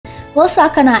Will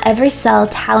Sokka not ever sell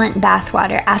talent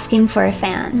bathwater asking for a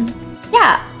fan?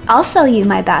 Yeah, I'll sell you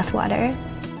my bathwater.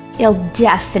 It'll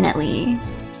definitely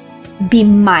be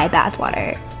my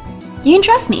bathwater. You can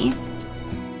trust me.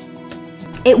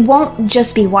 It won't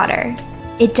just be water.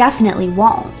 It definitely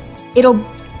won't. It'll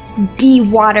be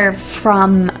water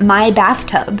from my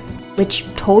bathtub, which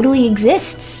totally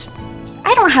exists.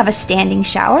 I don't have a standing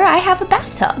shower, I have a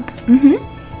bathtub.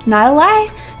 Not a lie,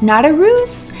 not a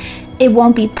ruse. It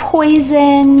won't be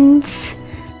poisoned.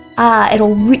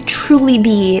 It'll truly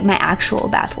be my actual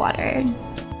bathwater.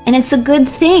 And it's a good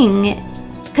thing,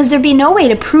 because there'd be no way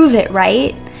to prove it,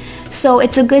 right? So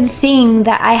it's a good thing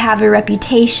that I have a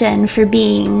reputation for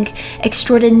being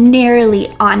extraordinarily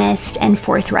honest and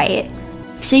forthright.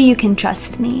 So you can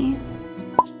trust me.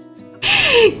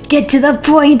 Get to the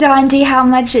point, Auntie. How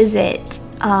much is it?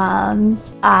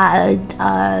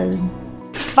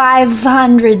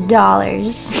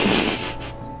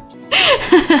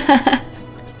 $500.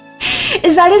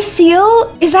 Is that a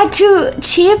seal? Is that too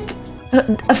cheap?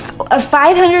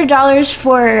 $500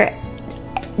 for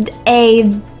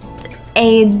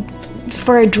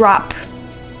a drop.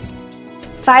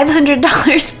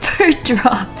 $500 per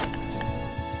drop.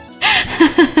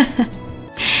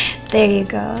 There you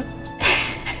go.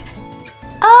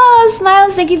 Oh,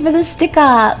 Smiles, thank you for the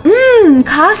sticker.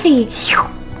 Coffee.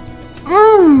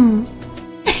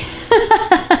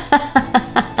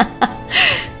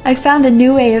 I found a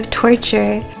new way of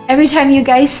torture. Every time you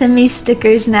guys send me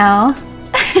stickers now.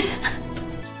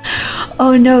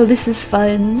 Oh no, this is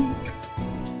fun.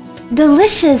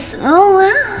 Delicious. Oh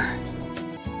wow.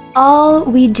 All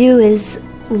we do is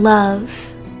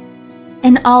love.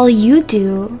 And all you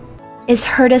do is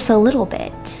hurt us a little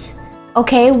bit.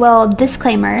 Okay, well,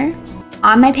 disclaimer.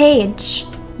 On my page.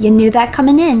 You knew that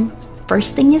coming in.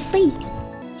 First thing you see.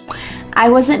 I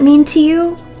wasn't mean to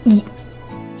you.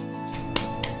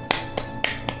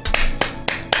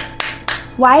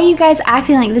 Why are you guys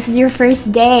acting like this is your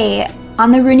first day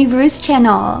on the Runie Bruce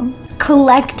channel?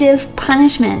 Collective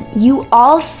punishment. You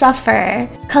all suffer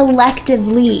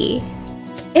collectively.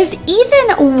 If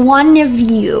even one of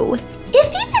you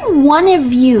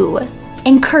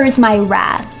incurs my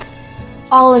wrath,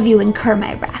 all of you incur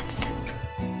my wrath.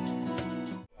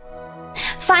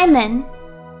 Fine then.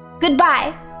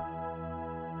 Goodbye.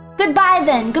 Goodbye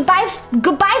then. Goodbye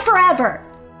forever.